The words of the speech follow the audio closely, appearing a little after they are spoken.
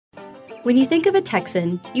When you think of a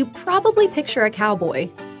Texan, you probably picture a cowboy,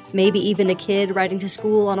 maybe even a kid riding to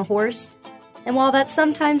school on a horse. And while that's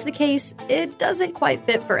sometimes the case, it doesn't quite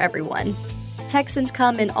fit for everyone. Texans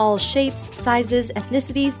come in all shapes, sizes,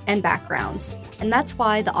 ethnicities, and backgrounds. And that's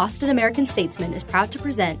why the Austin American-Statesman is proud to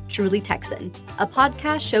present Truly Texan, a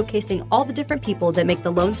podcast showcasing all the different people that make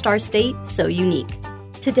the Lone Star State so unique.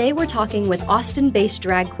 Today we're talking with Austin-based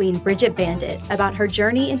drag queen Brigitte Bandit about her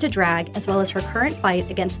journey into drag as well as her current fight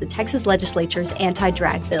against the Texas legislature's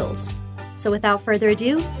anti-drag bills. So without further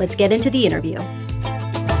ado, let's get into the interview.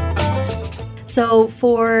 So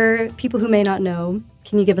for people who may not know,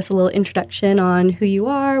 can you give us a little introduction on who you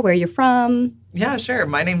are, where you're from? Yeah, sure.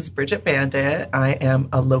 My name's Brigitte Bandit. I am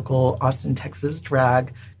a local Austin, Texas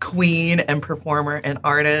drag queen and performer and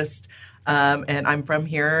artist. And I'm from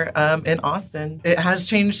here in Austin. It has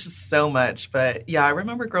changed so much. But yeah, I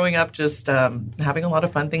remember growing up just having a lot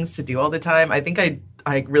of fun things to do all the time. I think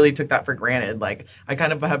I really took that for granted. Like, I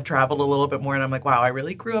kind of have traveled a little bit more, and I'm like, wow, I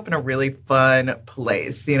really grew up in a really fun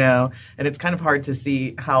place, you know? And it's kind of hard to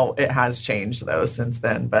see how it has changed, though, since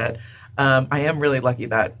then. But I am really lucky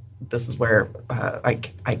that this is where I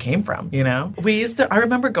came from, you know? I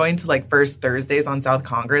remember going to like First Thursdays on South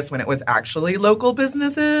Congress when it was actually local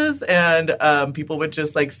businesses, and people would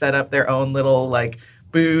just like set up their own little like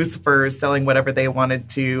booths for selling whatever they wanted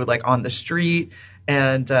to, like on the street.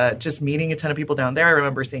 And just meeting a ton of people down there. I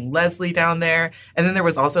remember seeing Leslie down there. And then there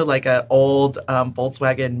was also like an old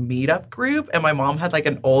Volkswagen meetup group. And my mom had like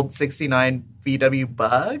an old 69 VW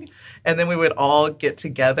Bug. And then we would all get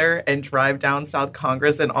together and drive down South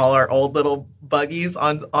Congress in all our old little buggies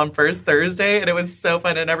on First Thursday. And it was so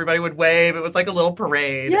fun. And everybody would wave. It was like a little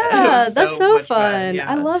parade. Yeah, that's so fun. Yeah.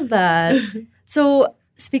 I love that. So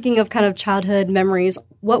speaking of kind of childhood memories,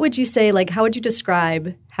 what would you say, like, how would you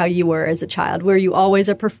describe how you were as a child? Were you always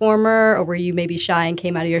a performer, or were you maybe shy and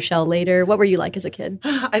came out of your shell later? What were you like as a kid?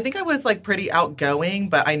 I think I was, like, pretty outgoing,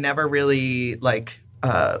 but I never really, like,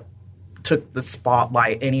 took the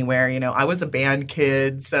spotlight anywhere. You know, I was a band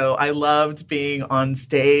kid, so I loved being on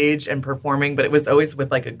stage and performing, but it was always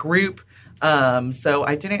with, like, a group. So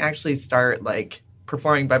I didn't actually start, like,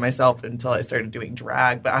 performing by myself until I started doing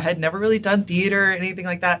drag, but I had never really done theater or anything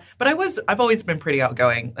like that. But I've always been pretty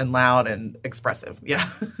outgoing and loud and expressive. Yeah.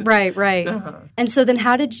 Right. Uh-huh. And so then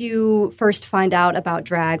how did you first find out about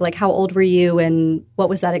drag? Like, how old were you and what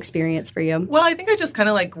was that experience for you? Well, I think I just kind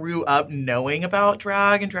of like grew up knowing about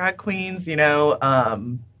drag and drag queens, you know.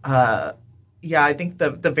 Yeah, I think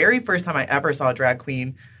the very first time I ever saw a drag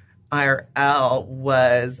queen IRL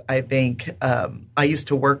was, I think, I used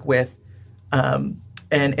to work with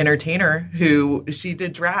an entertainer who she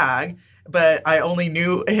did drag, but I only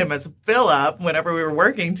knew him as Philip whenever we were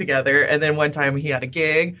working together. And then one time he had a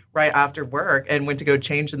gig right after work and went to go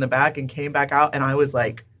change in the back and came back out, and I was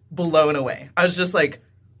like blown away. I was just like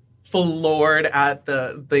floored at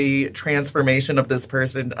the transformation of this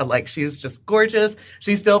person. Like, she was just gorgeous.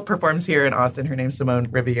 She still performs here in Austin. Her name's Simone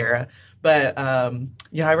Riviera. But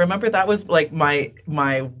yeah, I remember that was like my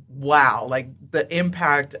wow, like the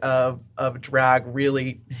impact of drag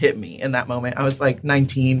really hit me in that moment. I was like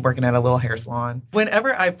 19, working at a little hair salon.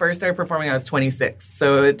 Whenever I first started performing, I was 26.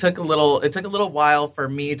 So it took a little while for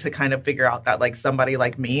me to kind of figure out that like somebody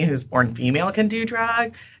like me who's born female can do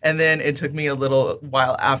drag. And then it took me a little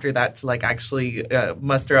while after that to like actually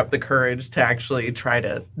muster up the courage to actually try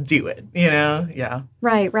to do it, you know? Yeah.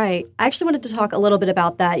 Right. I actually wanted to talk a little bit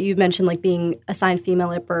about that. You mentioned like being assigned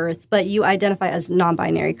female at birth, but you identify as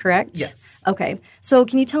non-binary, correct? Yes. Okay. So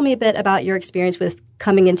can you tell me a bit about your experience with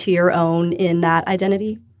coming into your own in that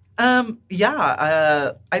identity?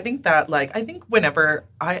 Yeah. I think that whenever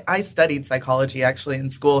I studied psychology actually in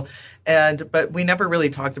school, but we never really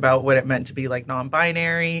talked about what it meant to be like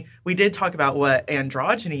non-binary. We did talk about what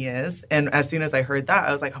androgyny is. And as soon as I heard that,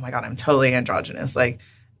 I was like, oh my God, I'm totally androgynous. Like,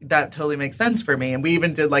 that totally makes sense for me. And we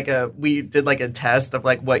even did like a test of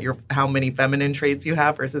like how many feminine traits you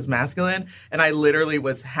have versus masculine. And I literally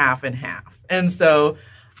was half and half. And so,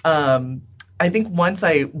 I think once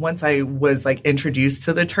I was like introduced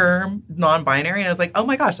to the term non-binary, I was like, oh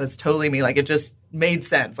my gosh, that's totally me. Like, it just made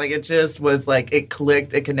sense. Like, it just was like, it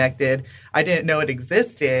clicked, it connected. I didn't know it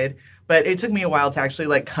existed, but it took me a while to actually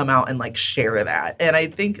like come out and like share that. And I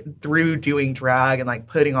think through doing drag and like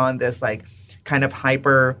putting on this like kind of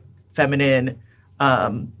hyper feminine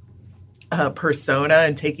persona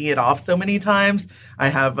and taking it off so many times, I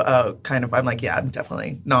have I'm like, yeah, I'm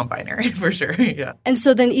definitely non-binary for sure. Yeah. And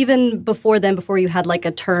so then even before you had like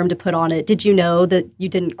a term to put on it, did you know that you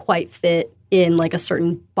didn't quite fit in like a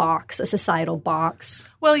certain box, a societal box?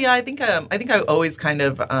 Well, yeah, I think I always kind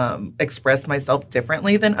of expressed myself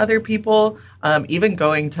differently than other people. Even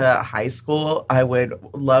going to high school, I would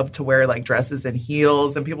love to wear like dresses and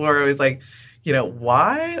heels, and people were always like,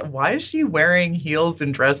 why is she wearing heels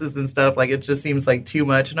and dresses and stuff? Like, it just seems like too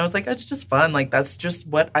much. And I was like, it's just fun. Like, that's just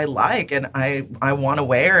what I like and I want to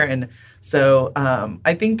wear. And so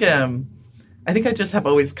I think I just have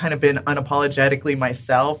always kind of been unapologetically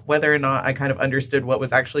myself, whether or not I kind of understood what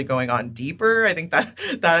was actually going on deeper. I think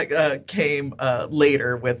that came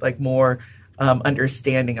later with like more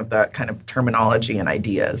understanding of that kind of terminology and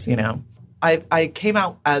ideas, I came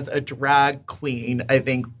out as a drag queen, I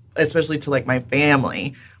think, especially to like my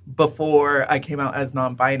family, before I came out as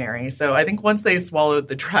non-binary. So I think once they swallowed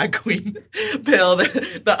the drag queen pill,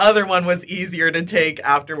 the other one was easier to take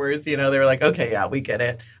afterwards. They were like, okay, yeah, we get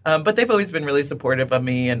it. But they've always been really supportive of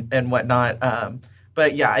me and whatnot.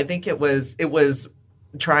 But yeah, I think it was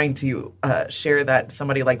trying to share that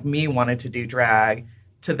somebody like me wanted to do drag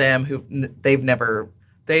to them who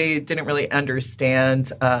they didn't really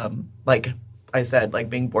understand, like I said, like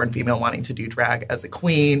being born female, wanting to do drag as a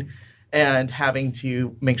queen, and having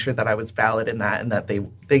to make sure that I was valid in that and that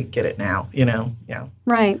they get it now, Yeah.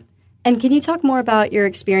 Right. And can you talk more about your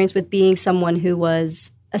experience with being someone who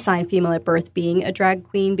was assigned female at birth, being a drag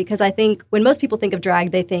queen? Because I think when most people think of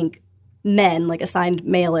drag, they think men, like assigned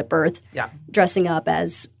male at birth, dressing up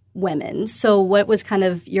as women. So what was kind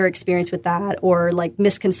of your experience with that, or like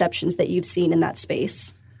misconceptions that you've seen in that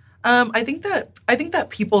space? I think that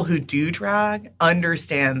people who do drag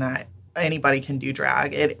understand that anybody can do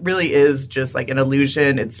drag. It really is just like an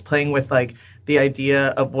illusion. It's playing with like the idea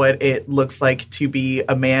of what it looks like to be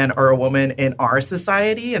a man or a woman in our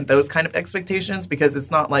society and those kind of expectations, because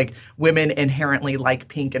it's not like women inherently like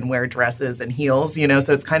pink and wear dresses and heels,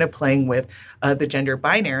 so it's kind of playing with the gender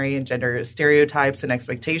binary and gender stereotypes and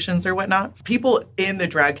expectations or whatnot. People in the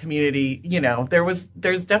drag community,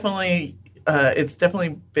 there's definitely it's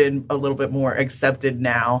definitely been a little bit more accepted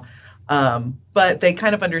now. But they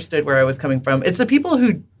kind of understood where I was coming from. It's the people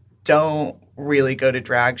who don't really go to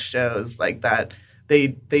drag shows like that. They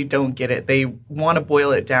don't get it. They want to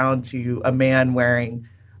boil it down to a man wearing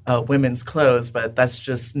women's clothes, but that's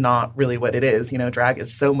just not really what it is. Drag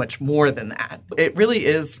is so much more than that. It really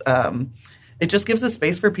is. It just gives a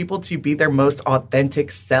space for people to be their most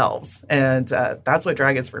authentic selves. And that's what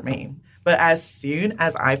drag is for me. But as soon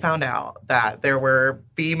as I found out that there were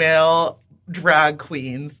female drag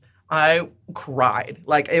queens, I cried.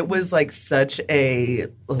 Like, it was like such a,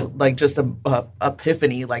 like, just a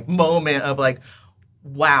epiphany, like, moment of like,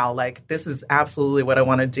 wow, like, this is absolutely what I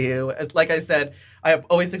want to do. Like I said, I have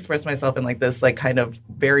always expressed myself in like this, like, kind of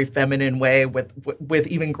very feminine way with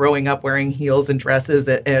even growing up wearing heels and dresses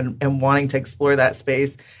and wanting to explore that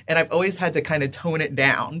space. And I've always had to kind of tone it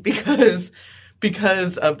down because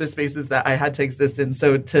of the spaces that I had to exist in.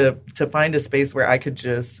 So to find a space where I could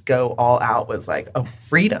just go all out was like a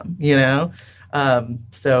freedom,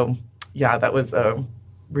 So yeah, that was a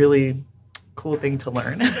really cool thing to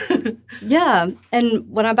learn. Yeah. And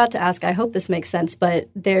what I'm about to ask, I hope this makes sense,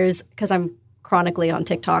 but because I'm chronically on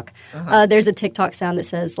TikTok, there's a TikTok sound that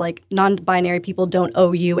says like non-binary people don't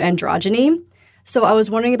owe you androgyny. So I was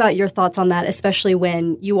wondering about your thoughts on that, especially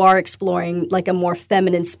when you are exploring like a more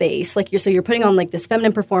feminine space. Like you're putting on like this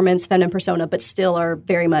feminine performance, feminine persona, but still are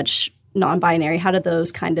very much non-binary. How do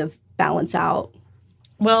those kind of balance out?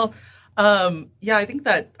 Well, yeah, I think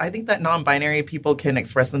that non-binary people can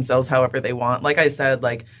express themselves however they want. Like I said,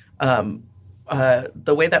 like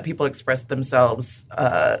the way that people express themselves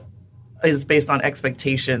is based on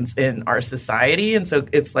expectations in our society, and so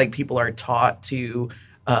it's like people are taught to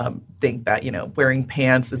think that, wearing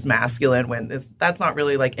pants is masculine when that's not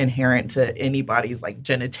really like inherent to anybody's like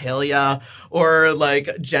genitalia or like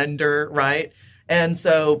gender, right? And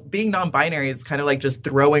so being non-binary is kind of like just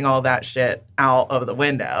throwing all that shit out of the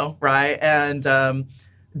window, right? And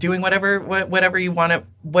doing whatever you want to,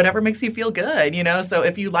 whatever makes you feel good, So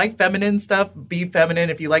if you like feminine stuff, be feminine.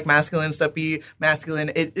 If you like masculine stuff, be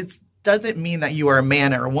masculine. It's doesn't mean that you are a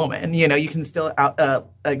man or a woman. You can still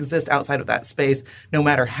exist outside of that space no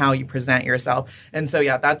matter how you present yourself. And so,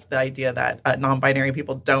 yeah, that's the idea that non-binary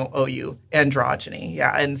people don't owe you androgyny.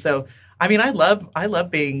 Yeah. And so, I mean, I love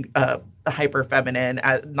being a hyper feminine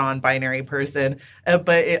non-binary person,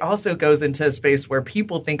 but it also goes into a space where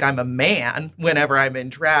people think I'm a man whenever I'm in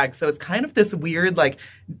drag. So it's kind of this weird like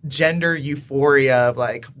gender euphoria of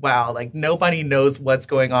like, wow, like nobody knows what's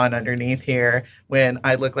going on underneath here when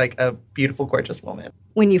I look like a beautiful, gorgeous woman.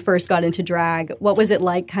 When you first got into drag, what was it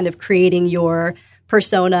like kind of creating your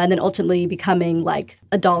persona and then ultimately becoming like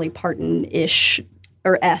a Dolly Parton-ish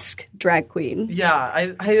or esque drag queen.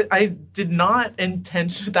 Yeah, I did not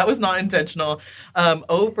that was not intentional.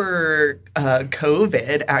 Over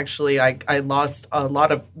COVID, actually, I lost a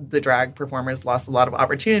lot of the drag performers, lost a lot of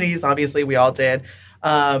opportunities. Obviously, we all did.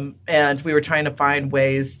 And we were trying to find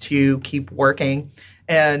ways to keep working.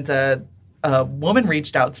 And a woman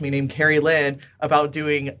reached out to me named Carrie Lynn about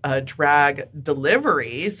doing a drag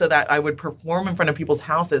delivery so that I would perform in front of people's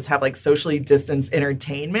houses, have like socially distanced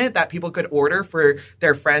entertainment that people could order for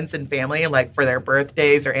their friends and family and like for their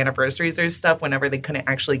birthdays or anniversaries or stuff whenever they couldn't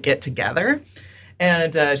actually get together.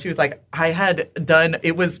 And she was like,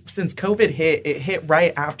 it was since COVID hit, it hit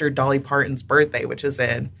right after Dolly Parton's birthday, which is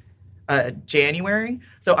in January.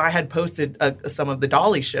 So I had posted some of the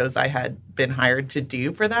Dolly shows I had been hired to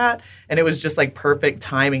do for that. And it was just like perfect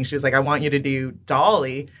timing. She was like, I want you to do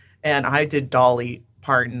Dolly. And I did Dolly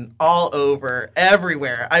Parton all over,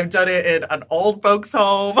 everywhere. I've done it in an old folks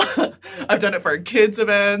home. I've done it for kids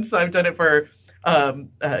events. I've done it for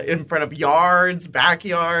in front of yards,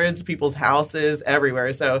 backyards, people's houses,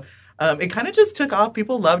 everywhere. So it kind of just took off.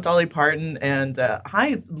 People love Dolly Parton, and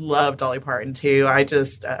I love Dolly Parton too.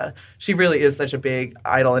 She really is such a big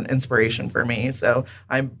idol and inspiration for me. So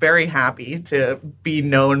I'm very happy to be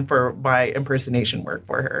known for my impersonation work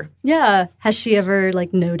for her. Yeah. Has she ever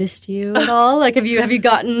like noticed you at all? Like, have you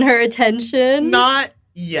gotten her attention? Not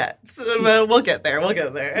yet, but we'll get there.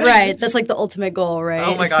 Right. That's like the ultimate goal, right?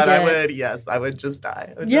 Oh my God, I would just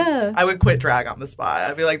die. I would quit drag on the spot.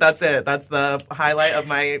 I'd be like, that's it. That's the highlight of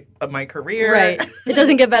my career. Right. It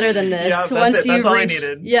doesn't get better than this. Yeah, that's all I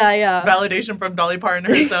needed. Yeah. Validation from Dolly Parton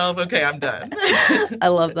herself. Okay, I'm done. I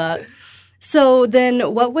love that. So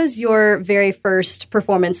then what was your very first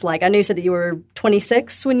performance like? I know you said that you were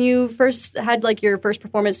 26 when you first had like your first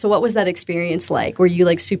performance. So what was that experience like? Were you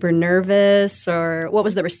like super nervous, or what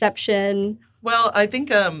was the reception? Well, I think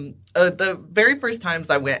the very first times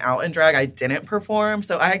I went out in drag, I didn't perform.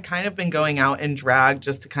 So I had kind of been going out in drag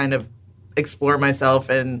just to kind of explore myself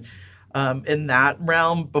and in that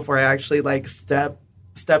realm before I actually like stepped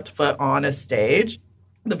foot on a stage.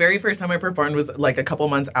 The very first time I performed was like a couple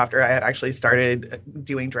months after I had actually started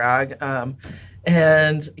doing drag.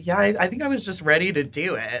 And yeah, I think I was just ready to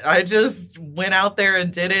do it. I just went out there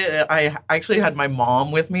and did it. I actually had my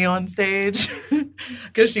mom with me on stage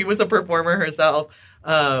because she was a performer herself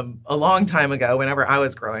a long time ago whenever I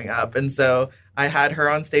was growing up. And so I had her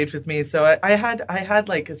on stage with me. So I had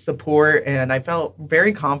like a support, and I felt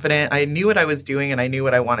very confident. I knew what I was doing and I knew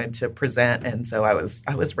what I wanted to present. And so I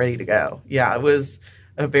was ready to go. Yeah, it was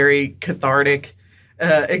a very cathartic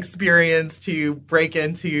experience to break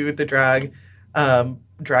into the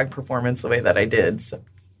drag performance the way that I did. So,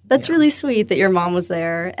 that's really sweet that your mom was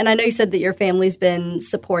there. And I know you said that your family's been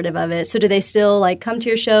supportive of it. So do they still like come to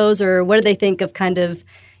your shows, or what do they think of kind of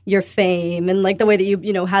your fame and like the way that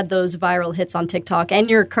you had those viral hits on TikTok and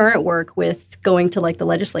your current work with going to like the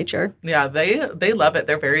legislature? Yeah, they love it.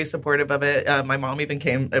 They're very supportive of it. My mom even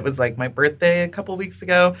came. It was like my birthday a couple weeks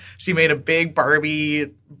ago. She made a big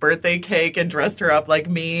Barbie birthday cake and dressed her up like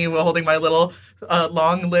me while holding my little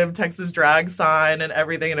long live Texas drag sign and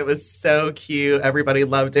everything. And it was so cute. Everybody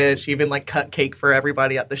loved it. She even like cut cake for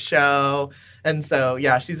everybody at the show. And so,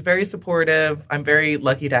 yeah, she's very supportive. I'm very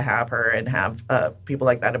lucky to have her and have people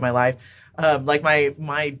like that in my life. Like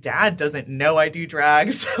my dad doesn't know I do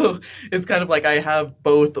drag, so it's kind of like I have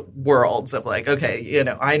both worlds of like, okay,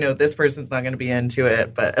 I know this person's not going to be into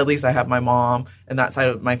it, but at least I have my mom and that side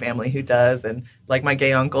of my family who does. And like my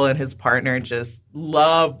gay uncle and his partner just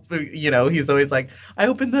love, he's always like, I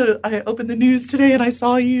opened the news today and I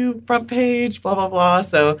saw you front page, blah, blah, blah.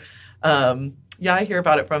 So, yeah, I hear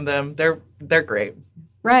about it from them. They're great.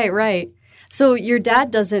 Right. So your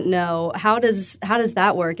dad doesn't know. How does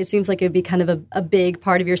that work? It seems like it would be kind of a big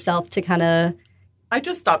part of yourself to kind of... I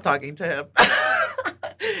just stopped talking to him.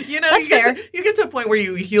 That's fair. You get to a point where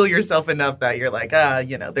you heal yourself enough that you're like,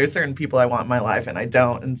 there's certain people I want in my life and I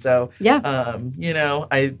don't. And so, yeah.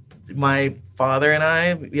 My father and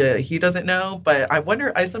I, he doesn't know, but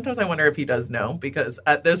I sometimes wonder if he does know, because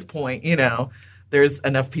at this point, there's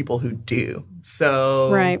enough people who do.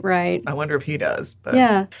 So right. I wonder if he does. But.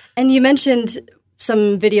 Yeah. And you mentioned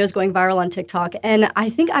some videos going viral on TikTok. And I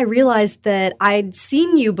think I realized that I'd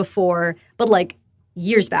seen you before, but like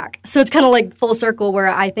years back. So it's kind of like full circle, where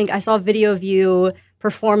I think I saw a video of you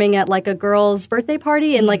performing at like a girl's birthday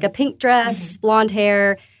party in like a pink dress, blonde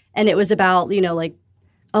hair. And it was about,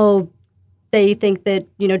 they think that,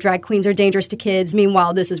 drag queens are dangerous to kids.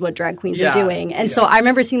 Meanwhile, this is what drag queens are doing. And so I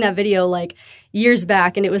remember seeing that video like years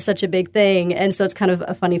back, and it was such a big thing. And so it's kind of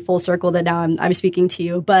a funny full circle that now I'm speaking to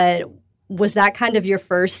you. But was that kind of your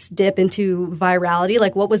first dip into virality?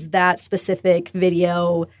 Like, what was that specific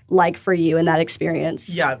video like for you in that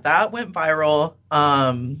experience? Yeah, that went viral.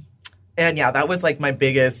 And yeah, that was like my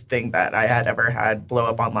biggest thing that I had ever had blow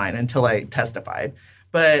up online until I testified.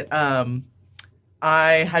 But I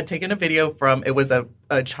had taken a video from, it was a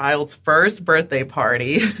child's first birthday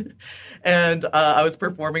party. And I was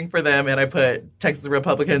performing for them, and I put Texas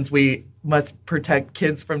Republicans, we must protect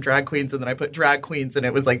kids from drag queens. And then I put drag queens, and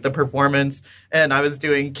it was like the performance. And I was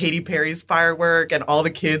doing Katy Perry's Firework, and all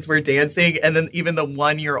the kids were dancing. And then even the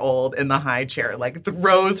 1-year-old in the high chair, like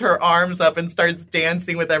throws her arms up and starts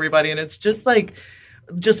dancing with everybody. And it's just like,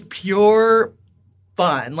 just pure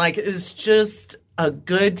fun. Like, it's just a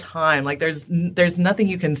good time. Like, there's nothing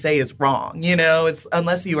you can say is wrong, you know? It's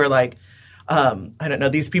unless you are like, I don't know,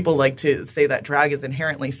 these people like to say that drag is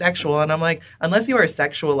inherently sexual. And I'm like, unless you are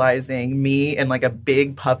sexualizing me in like a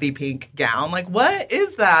big puffy pink gown, like what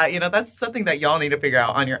is that? You know, that's something that y'all need to figure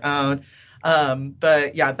out on your own.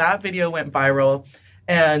 But yeah, that video went viral,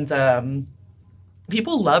 and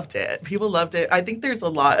people loved it. People loved it. I think there's a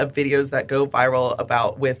lot of videos that go viral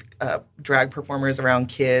about with drag performers around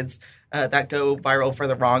kids that go viral for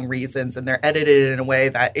the wrong reasons, and they're edited in a way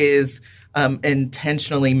that is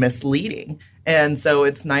intentionally misleading. And so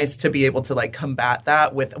it's nice to be able to like combat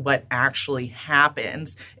that with what actually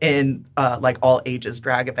happens in like all ages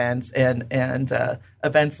drag events and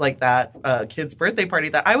events like that kid's birthday party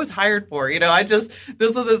that I was hired for. You know, this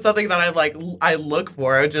wasn't something that I look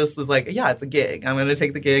for. I just was like, yeah, it's a gig. I'm going to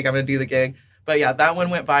take the gig. I'm going to do the gig. But yeah, that one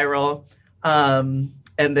went viral.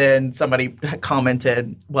 And then somebody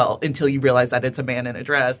commented, well, until you realize that it's a man in a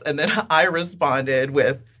dress. And then I responded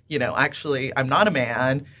with, you know, actually, I'm not a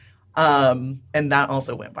man. And that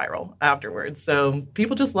also went viral afterwards. So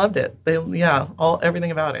people just loved it.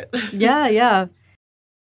 Everything about it. Yeah.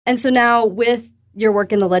 And so now with your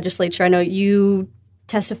work in the legislature, I know you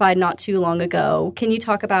testified not too long ago. Can you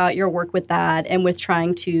talk about your work with that and with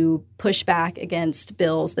trying to push back against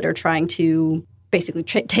bills that are trying to basically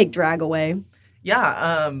take drag away?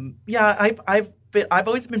 Yeah. I've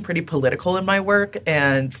always been pretty political in my work.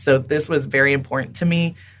 And so this was very important to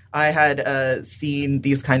me. I had seen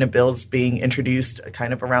these kind of bills being introduced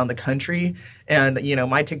kind of around the country. And, you know,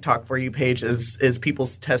 my TikTok For You page is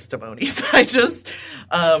people's testimonies. I just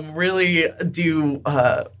really do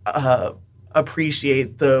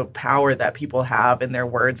appreciate the power that people have in their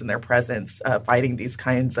words and their presence fighting these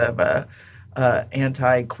kinds of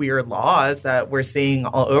anti-queer laws that we're seeing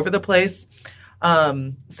all over the place.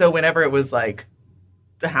 So whenever it was like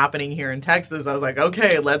happening here in Texas, I was like,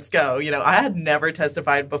 okay, let's go. You know, I had never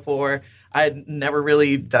testified before. I had never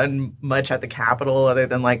really done much at the Capitol other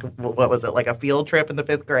than like, what was it, like a field trip in the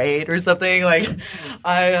 5th grade or something? Like,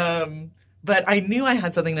 but I knew I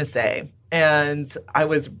had something to say, and I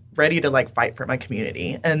was ready to like fight for my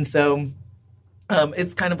community. And so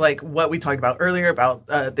it's kind of like what we talked about earlier about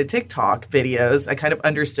the TikTok videos. I kind of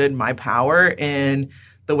understood my power in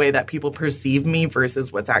the way that people perceive me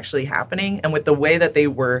versus what's actually happening. And with the way that they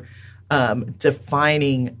were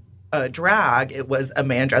defining drag, it was a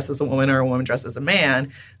man dressed as a woman or a woman dressed as a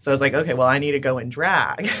man. So I was like, okay, well, I need to go and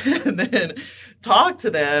drag and then talk to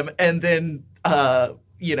them and then,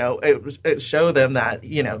 it show them that,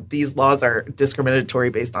 you know, these laws are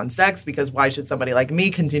discriminatory based on sex, because why should somebody like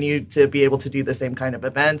me continue to be able to do the same kind of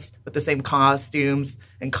events with the same costumes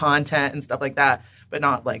and content and stuff like that, but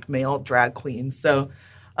not like male drag queens. So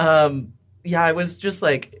I was just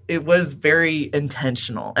like, it was very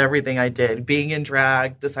intentional, everything I did, being in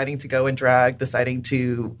drag, deciding to go in drag, deciding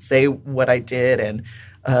to say what I did. And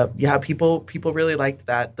people really liked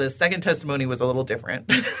that. The second testimony was a little different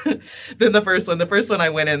than the first one. The first one, I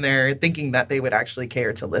went in there thinking that they would actually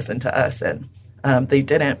care to listen to us, and they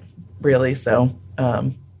didn't really. So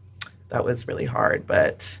that was really hard,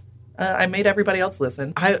 but I made everybody else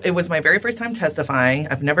listen. It was my very first time testifying.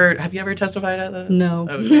 Have you ever testified at the? No.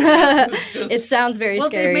 It sounds very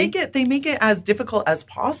scary. They make it as difficult as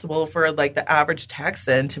possible for like the average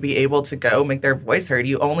Texan to be able to go make their voice heard.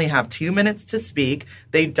 You only have 2 minutes to speak.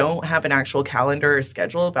 They don't have an actual calendar or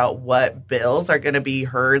schedule about what bills are going to be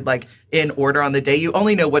heard like in order on the day. You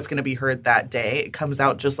only know what's going to be heard that day. It comes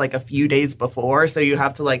out just like a few days before. So you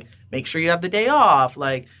have to like make sure you have the day off,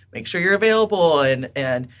 like make sure you're available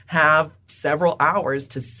and have several hours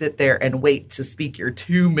to sit there and wait to speak your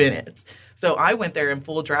 2 minutes. So I went there in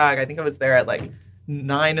full drag. I think I was there at like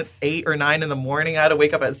 8 or 9 in the morning. I had to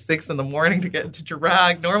wake up at 6 in the morning to get to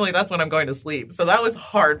drag. Normally that's when I'm going to sleep. So that was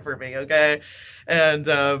hard for me, okay? And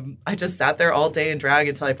I just sat there all day in drag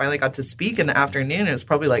until I finally got to speak in the afternoon. It was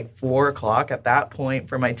probably like 4 o'clock at that point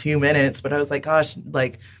for my 2 minutes. But I was like, gosh,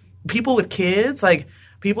 like people with kids, like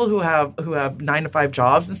people who have 9-to-5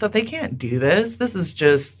 jobs and stuff, they can't do this. This is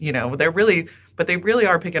just, they really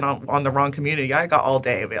are picking on the wrong community. I got all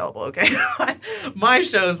day available, okay? My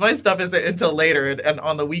stuff isn't until later and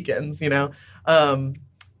on the weekends,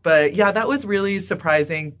 But yeah, that was really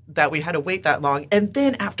surprising that we had to wait that long. And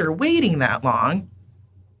then after waiting that long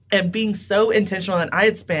and being so intentional, and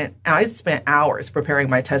I spent hours preparing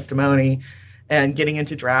my testimony and getting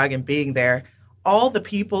into drag and being there, all the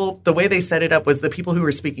people, the way they set it up was the people who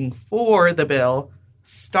were speaking for the bill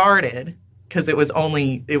started, because it was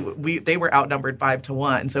they were outnumbered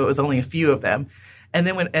 5-1, so it was only a few of them, and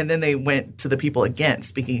then they went to the people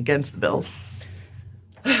speaking against the bills.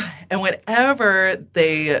 And whenever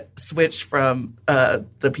they switched from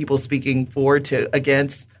the people speaking for to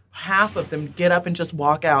against, half of them get up and just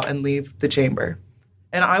walk out and leave the chamber.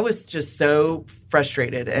 And I was just so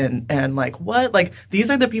frustrated and like, what? Like, these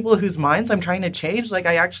are the people whose minds I'm trying to change? Like,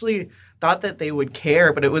 I actually thought that they would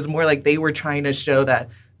care, but it was more like they were trying to show that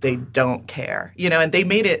they don't care, and they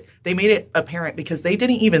made it apparent because they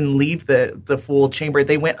didn't even leave the full chamber.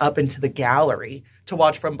 They went up into the gallery to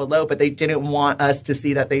watch from below, but they didn't want us to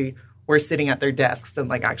see that they were sitting at their desks and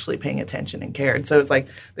like actually paying attention and cared. So it's like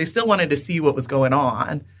they still wanted to see what was going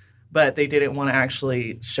on, but they didn't want to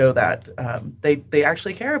actually show that they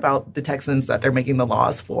actually care about the Texans that they're making the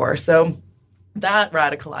laws for. So that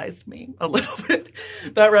radicalized me a little bit.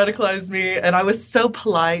 That radicalized me, and I was so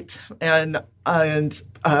polite and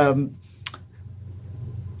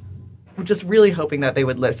just really hoping that they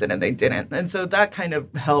would listen, and they didn't. And so that kind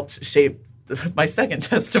of helped shape my second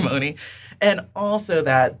testimony. And also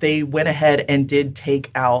that they went ahead and did take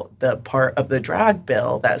out the part of the drag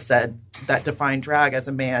bill that defined drag as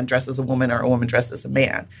a man dressed as a woman or a woman dressed as a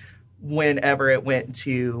man. Whenever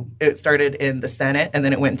it started in the Senate and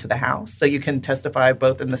then it went into the House. So you can testify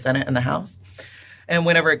both in the Senate and the House. And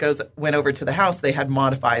whenever it went over to the House, they had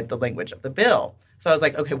modified the language of the bill. So I was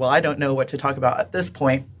like, okay, well, I don't know what to talk about at this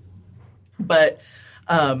point. But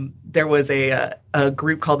there was a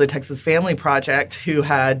group called the Texas Family Project who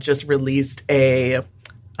had just released a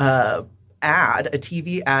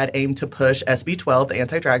TV ad aimed to push SB 12, the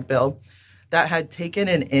anti-drag bill, that had taken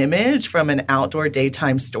an image from an outdoor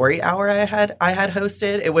daytime story hour I had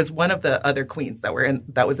hosted. It was one of the other queens that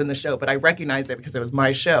was in the show, but I recognized it because it was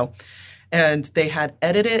my show. And they had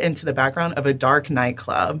edited it into the background of a dark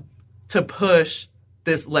nightclub to push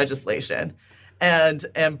this legislation and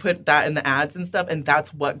put that in the ads and stuff. And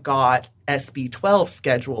that's what got SB 12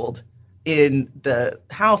 scheduled in the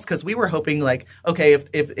House, because we were hoping, like, okay, if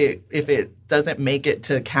it doesn't make it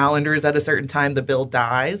to calendars at a certain time, the bill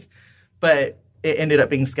dies. But it ended up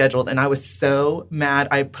being scheduled, and I was so mad.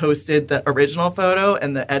 I posted the original photo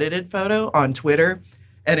and the edited photo on Twitter,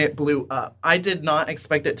 and it blew up. I did not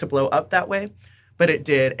expect it to blow up that way, but it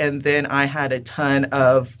did. And then I had a ton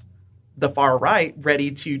of the far right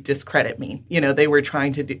ready to discredit me. They were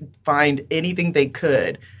trying to find anything they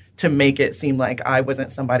could to make it seem like I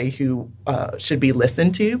wasn't somebody who should be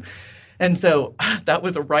listened to. And so that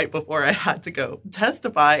was right before I had to go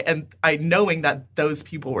testify, and knowing that those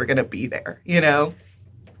people were going to be there,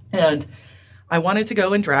 And I wanted to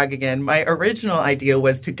go in drag again. My original idea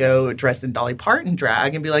was to go dressed in Dolly Parton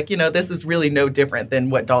drag and be like, this is really no different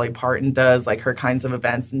than what Dolly Parton does, like her kinds of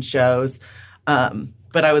events and shows.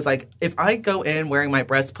 But I was like, if I go in wearing my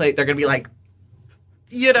breastplate, they're going to be like,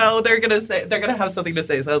 they're going to have something to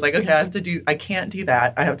say. So I was like, okay, I can't do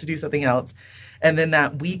that. I have to do something else. And then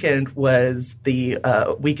that weekend was the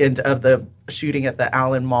weekend of the shooting at the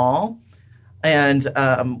Allen Mall, and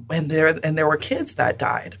there were kids that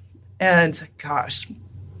died, and gosh,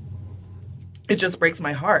 it just breaks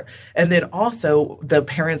my heart. And then also the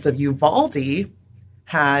parents of Uvalde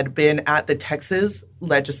had been at the Texas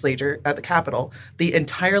legislature at the Capitol the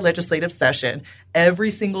entire legislative session, every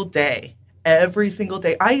single day.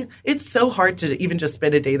 It's so hard to even just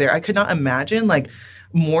spend a day there. I could not imagine like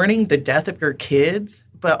mourning the death of your kids,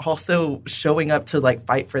 but also showing up to like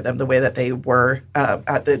fight for them the way that they were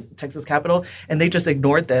at the Texas Capitol. And they just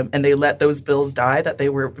ignored them, and they let those bills die that they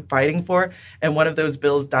were fighting for. And one of those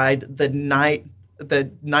bills died the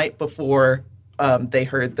night before they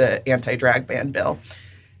heard the anti-drag ban bill.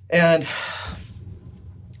 And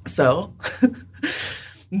so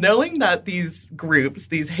knowing that these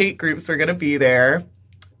hate groups are going to be there,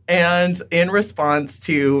 and in response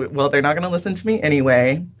to, well, they're not going to listen to me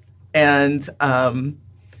anyway, and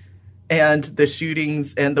the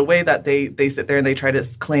shootings and the way that they sit there and they try to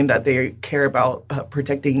claim that they care about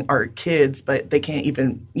protecting our kids, but they can't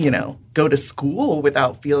even, go to school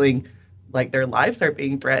without feeling like their lives are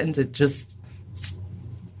being threatened. It's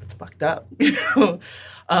fucked up.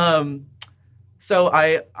 So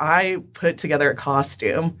I put together a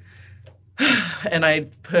costume, and I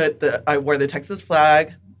wore the Texas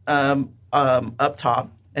flag up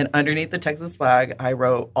top, and underneath the Texas flag, I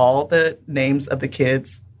wrote all the names of the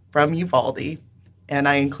kids from Uvalde, and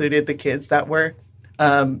I included the kids that were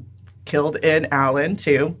killed in Allen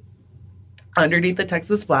too, underneath the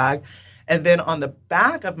Texas flag. And then on the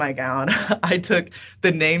back of my gown, I took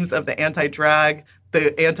the names of the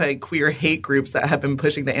the anti-queer hate groups that have been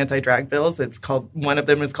pushing the anti-drag bills. One of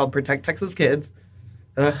them is called Protect Texas Kids.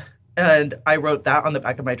 And I wrote that on the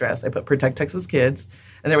back of my dress. I put Protect Texas Kids.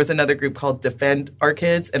 And there was another group called Defend Our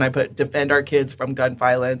Kids. And I put Defend Our Kids from Gun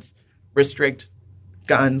Violence, Restrict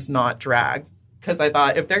Guns, Not Drag. Because I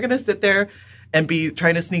thought if they're going to sit there and be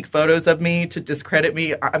trying to sneak photos of me to discredit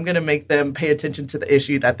me, I'm going to make them pay attention to the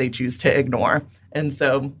issue that they choose to ignore. And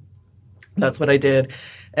so that's what I did.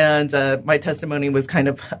 And my testimony was kind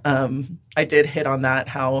of, I did hit on that,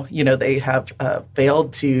 how, they have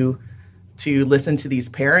failed to listen to these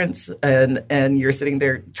parents, and you're sitting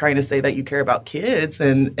there trying to say that you care about kids,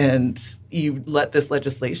 and you let this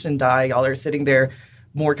legislation die. Y'all are sitting there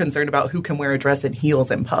more concerned about who can wear a dress and heels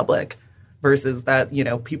in public versus that,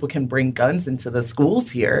 people can bring guns into the schools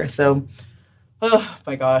here. So, oh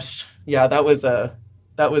my gosh. Yeah, that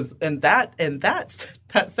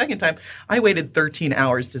second time, I waited 13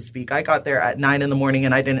 hours to speak. I got there at 9 a.m.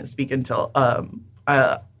 and I didn't speak until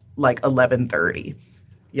like 11:30.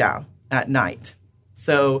 Yeah, at night.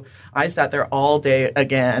 So I sat there all day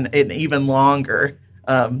again, and even longer,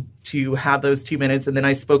 to have those 2 minutes. And then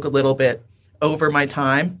I spoke a little bit over my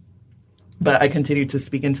time, but I continued to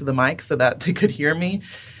speak into the mic so that they could hear me.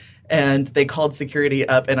 And they called security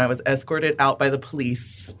up, and I was escorted out by the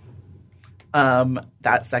police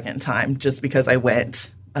that second time, just because I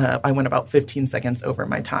went about 15 seconds over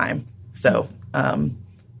my time. So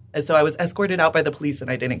I was escorted out by the police,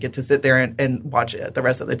 and I didn't get to sit there and watch the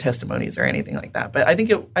rest of the testimonies or anything like that. But I think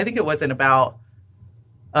it wasn't about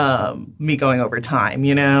me going over time,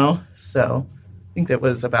 So I think it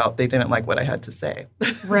was about they didn't like what I had to say.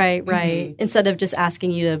 Right. Mm-hmm. Instead of just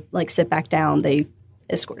asking you to sit back down, they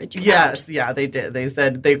escorted you. Yes, yeah, they did. They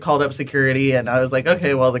said they called up security, and I was like,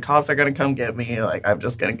 okay, well, the cops are going to come get me. Like, I'm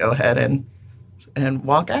just going to go ahead and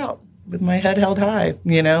walk out with my head held high,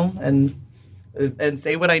 and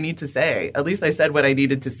say what I need to say. At least I said what I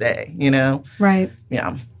needed to say, Right.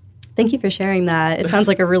 Yeah. Thank you for sharing that. It sounds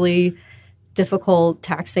like a really difficult,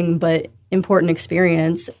 taxing, but important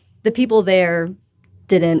experience. The people there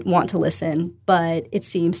didn't want to listen, but it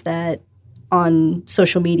seems that on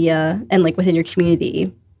social media and within your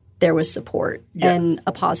community, there was support and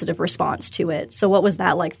a positive response to it. So what was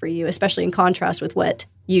that like for you, especially in contrast with what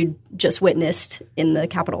you just witnessed in the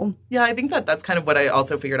Capitol? Yeah, I think that's kind of what I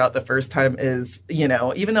also figured out the first time is,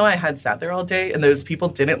 even though I had sat there all day and those people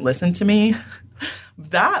didn't listen to me,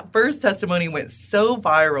 that first testimony went so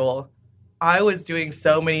viral. I was doing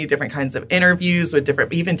so many different kinds of interviews with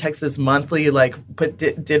even Texas Monthly,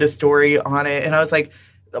 did a story on it. And I was like,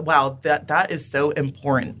 wow, that is so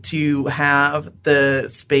important to have the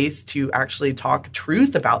space to actually talk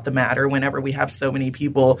truth about the matter whenever we have so many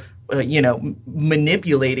people,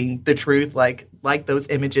 manipulating the truth, like those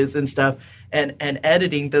images and stuff, and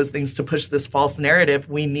editing those things to push this false narrative.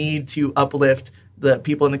 We need to uplift the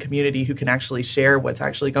people in the community who can actually share what's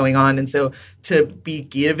actually going on. And so to be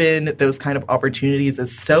given those kind of opportunities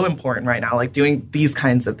is so important right now, doing these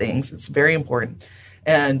kinds of things. It's very important.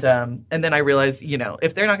 And then I realized,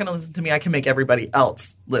 if they're not going to listen to me, I can make everybody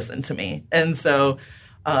else listen to me. And so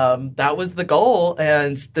that was the goal.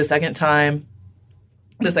 And the second time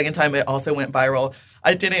it also went viral.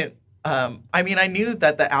 I didn't. I knew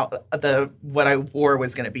that what I wore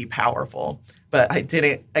was going to be powerful, but I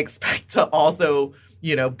didn't expect to also,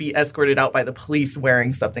 be escorted out by the police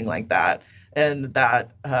wearing something like that. And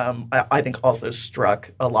that, I think, also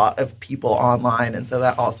struck a lot of people online. And so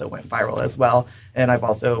that also went viral as well. And I've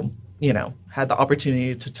also, had the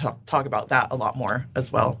opportunity to talk about that a lot more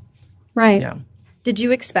as well. Right. Yeah. Did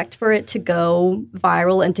you expect for it to go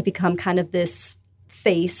viral and to become kind of this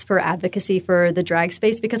face for advocacy for the drag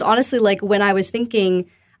space? Because honestly, when I was thinking,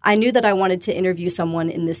 I knew that I wanted to interview someone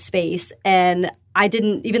in this space, and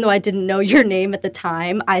even though I didn't know your name at the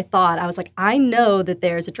time, I was like, I know that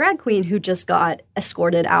there's a drag queen who just got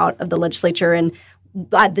escorted out of the legislature, and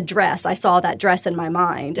the dress, I saw that dress in my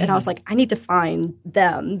mind, and I was like, I need to find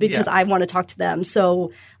them because I want to talk to them.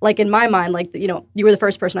 So in my mind, you were the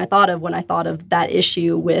first person I thought of when I thought of that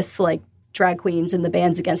issue with drag queens and the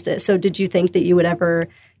bans against it. So did you think that you would ever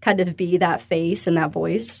kind of be that face and that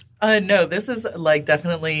voice? No, this is like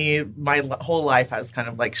definitely whole life has kind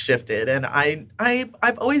of like shifted, and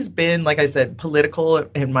I've always been, like I said, political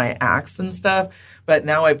in my acts and stuff. But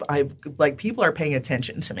now I've like people are paying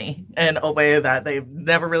attention to me in a way that they've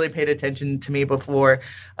never really paid attention to me before.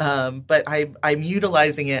 But I'm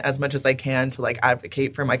utilizing it as much as I can to like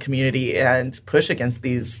advocate for my community and push against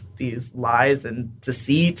these lies and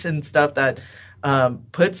deceit and stuff that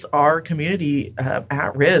puts our community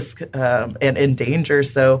at risk and in danger.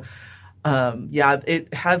 So,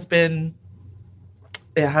 it has been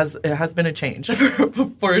a change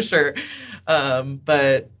for sure.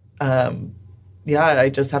 I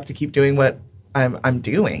just have to keep doing what I'm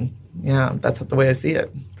doing. Yeah, that's the way I see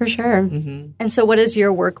it. For sure. Mm-hmm. And so, what does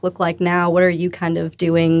your work look like now? What are you kind of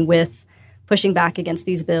doing with pushing back against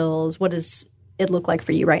these bills? What does it look like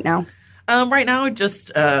for you right now? Right now,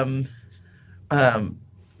 just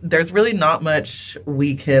there's really not much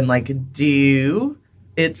we can like do.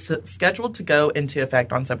 It's scheduled to go into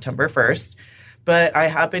effect on September 1st, but I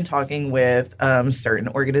have been talking with certain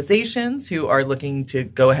organizations who are looking to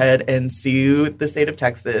go ahead and sue the state of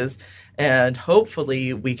Texas, and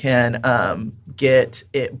hopefully we can get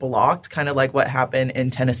it blocked, kind of like what happened in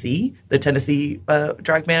Tennessee. The Tennessee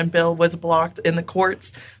drag ban bill was blocked in the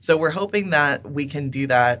courts. So we're hoping that we can do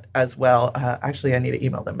that as well. Actually, I need to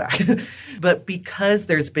email them back. But because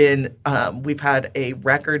there's been, we've had a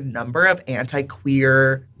record number of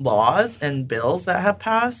anti-queer laws and bills that have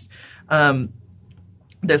passed,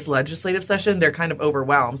 this legislative session, they're kind of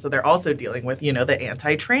overwhelmed. So they're also dealing with, the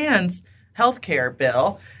anti-trans healthcare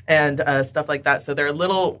bill and stuff like that. So they're a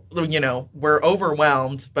little, we're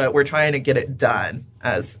overwhelmed, but we're trying to get it done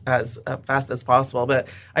as fast as possible. But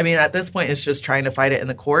I mean, at this point, it's just trying to fight it in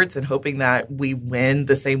the courts and hoping that we win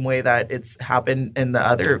the same way that it's happened in the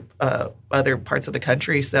other parts of the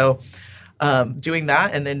country. So doing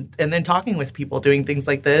that and then talking with people, doing things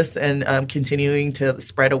like this, and continuing to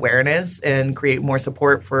spread awareness and create more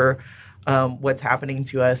support for what's happening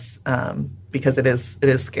to us, because it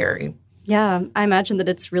is scary. Yeah, I imagine that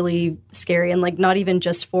it's really scary, and like not even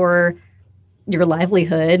just for your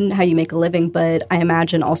livelihood and how you make a living, but I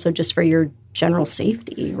imagine also just for your general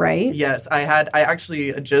safety, right? Yes, I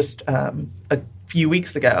actually just a few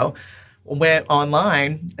weeks ago went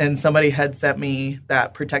online and somebody had sent me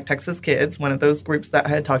that Protect Texas Kids, one of those groups that I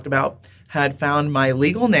had talked about, had found my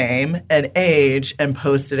legal name and age and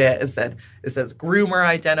posted it. It says groomer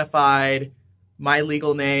identified, my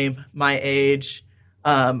legal name, my age,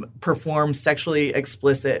 perform sexually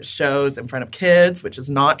explicit shows in front of kids, which is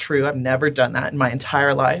not true. I've never done that in my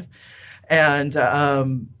entire life. And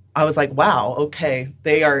I was like, wow, okay,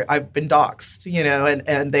 I've been doxxed,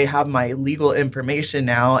 and they have my legal information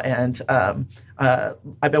now. And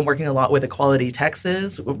I've been working a lot with Equality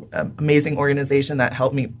Texas, amazing organization that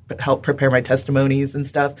help prepare my testimonies and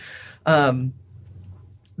stuff.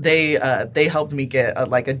 They helped me get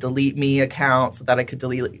a delete me account so that I could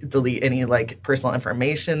delete any like personal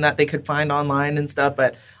information that they could find online and stuff.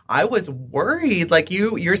 But I was worried, like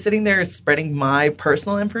you're sitting there spreading my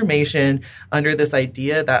personal information under this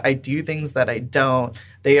idea that I do things that I don't.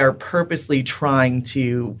 They are purposely trying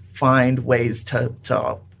to find ways to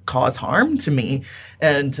cause harm to me.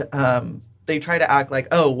 And they try to act like,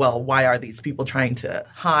 oh, well, why are these people trying to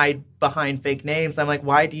hide behind fake names? I'm like,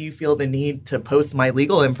 why do you feel the need to post my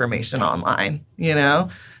legal information online?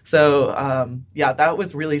 So, that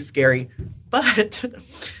was really scary. But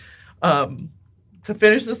to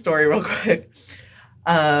finish the story real quick,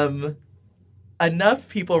 enough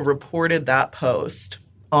people reported that post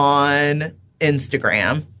on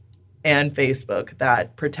Instagram and Facebook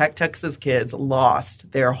that Protect Texas Kids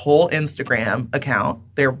lost their whole Instagram account.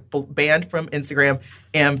 They're banned from Instagram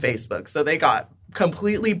and Facebook. So they got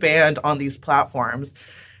completely banned on these platforms.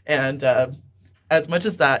 And as much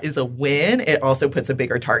as that is a win, it also puts a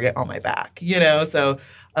bigger target on my back, So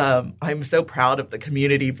I'm so proud of the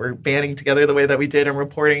community for banding together the way that we did and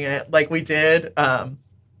reporting it like we did.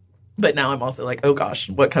 But now I'm also like, oh, gosh,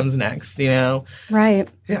 what comes next, Right.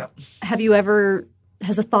 Yeah.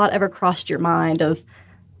 Has the thought ever crossed your mind of,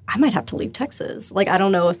 I might have to leave Texas? Like, I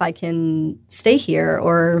don't know if I can stay here,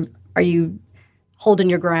 or are you holding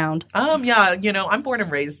your ground? I'm born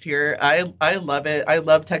and raised here. I love it. I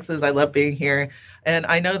love Texas. I love being here. And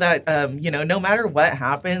I know that, no matter what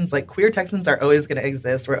happens, like queer Texans are always going to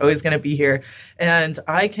exist. We're always going to be here. And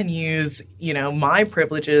I can use, my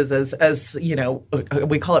privileges as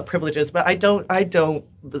we call it privileges, but I don't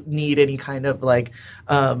need any kind of like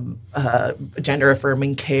gender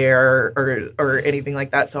affirming care or anything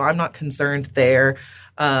like that. So I'm not concerned there.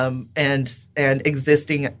 And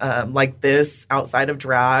existing like this outside of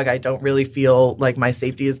drag, I don't really feel like my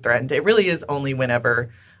safety is threatened. It really is only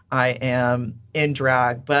whenever I am in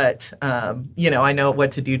drag, but, I know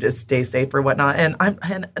what to do to stay safe or whatnot.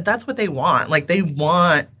 And that's what they want. Like, they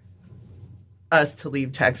want us to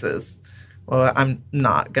leave Texas. Well, I'm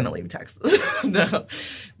not going to leave Texas.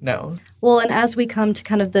 No. Well, and as we come to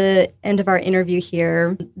kind of the end of our interview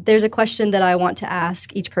here, there's a question that I want to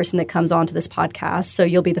ask each person that comes onto this podcast. So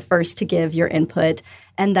you'll be the first to give your input.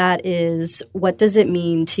 And that is, what does it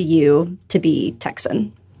mean to you to be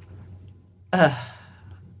Texan? To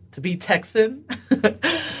be Texan?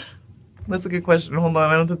 That's a good question. Hold on,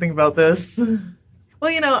 I have to think about this. Well,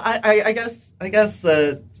 I guess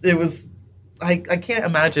it was. I can't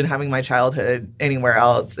imagine having my childhood anywhere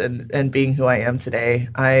else and being who I am today.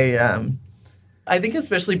 I think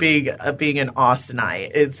especially being an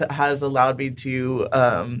Austinite, it has allowed me to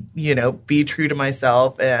be true to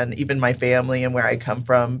myself and even my family and where I come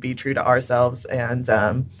from, be true to ourselves and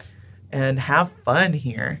have fun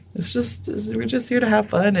here. We're just here to have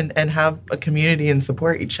fun and have a community and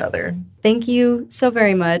support each other. Thank you so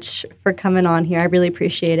very much for coming on here. I really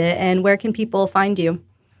appreciate it. And where can people find you?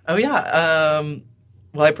 Oh, yeah.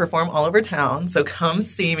 Well, I perform all over town, so come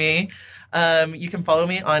see me. You can follow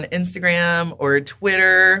me on Instagram or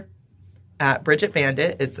Twitter at Brigitte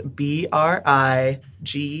Bandit. It's BRIGITTE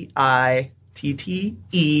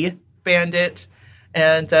Bandit.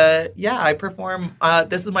 And I perform.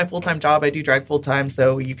 This is my full-time job. I do drag full-time,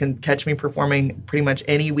 so you can catch me performing pretty much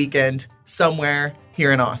any weekend somewhere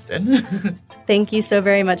here in Austin. Thank you so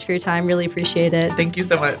very much for your time. Really appreciate it. Thank you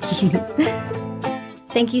so much.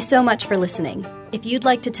 Thank you so much for listening. If you'd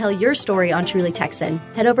like to tell your story on Truly Texan,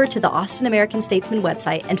 head over to the Austin American-Statesman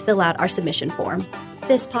website and fill out our submission form.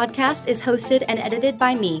 This podcast is hosted and edited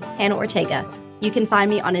by me, Hannah Ortega. You can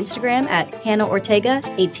find me on Instagram at Hannah Ortega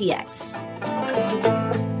ATX.